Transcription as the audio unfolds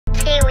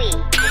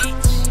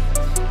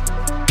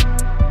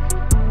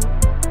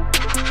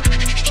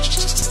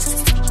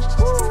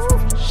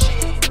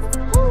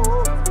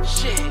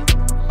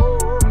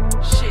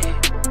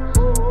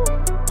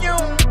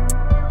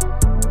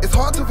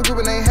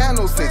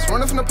bitch.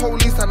 Running from the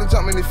police, I done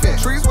jump in the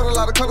fence. Trees with a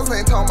lot of colors,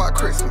 ain't talking about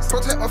Christmas.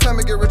 Protect my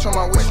family, get rich on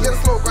my wish. Yeah, the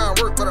slow grind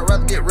work, but I'd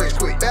rather get rich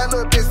quick. Bad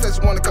little bitch says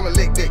you wanna come and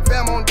lick dick.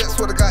 FamOnDeck,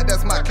 swear to God,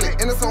 that's my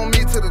clique. And it's on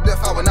me to the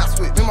death, I would not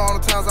switch. Remember all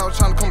the times I was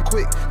trying to come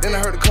quick. Then I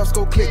heard the cuffs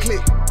go click,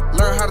 click.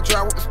 Learn how to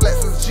drive with the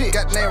splats as a jit.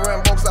 Got the name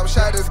Rambo cause I was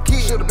shy as a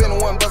kid. Should've been the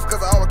one bus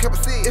cause I always kept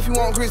a seat. If you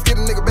want grease, get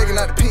a nigga begging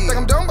out the pig. Think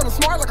I'm dumb, but I'm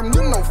smart like I'm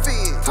new, no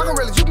fig. Talking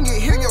really, you can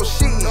get hit in your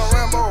shit. No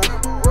Rambo.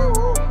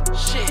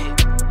 Shit.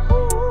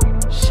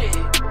 Shit.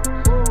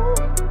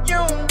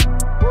 You.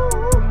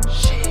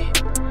 Shit.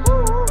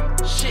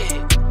 Shit.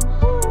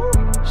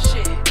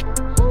 Shit.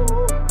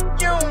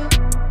 You.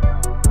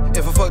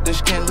 If I fuck, then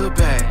she can't look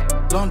back.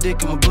 Long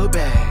dick in my book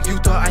bag. You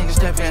thought I ain't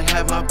step and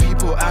have my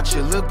people out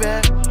here look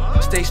bad?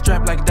 Stay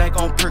strapped like a dyke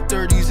on perk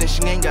 30s and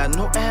she ain't got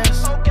no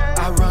ass.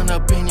 I run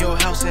up in your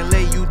house and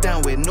lay you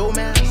down with no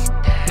mask.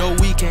 No,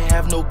 we can't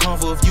have no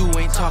convo if you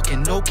ain't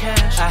talking no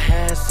cash. I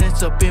had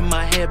sense up in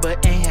my head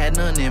but ain't had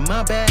none in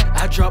my bag.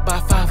 I dropped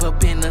by 5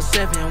 up in the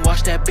 7.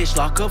 Watch that bitch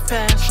lock up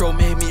fast. Tro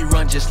made me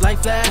run just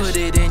like Flash. Put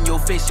it in your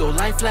face, your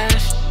life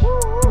flash.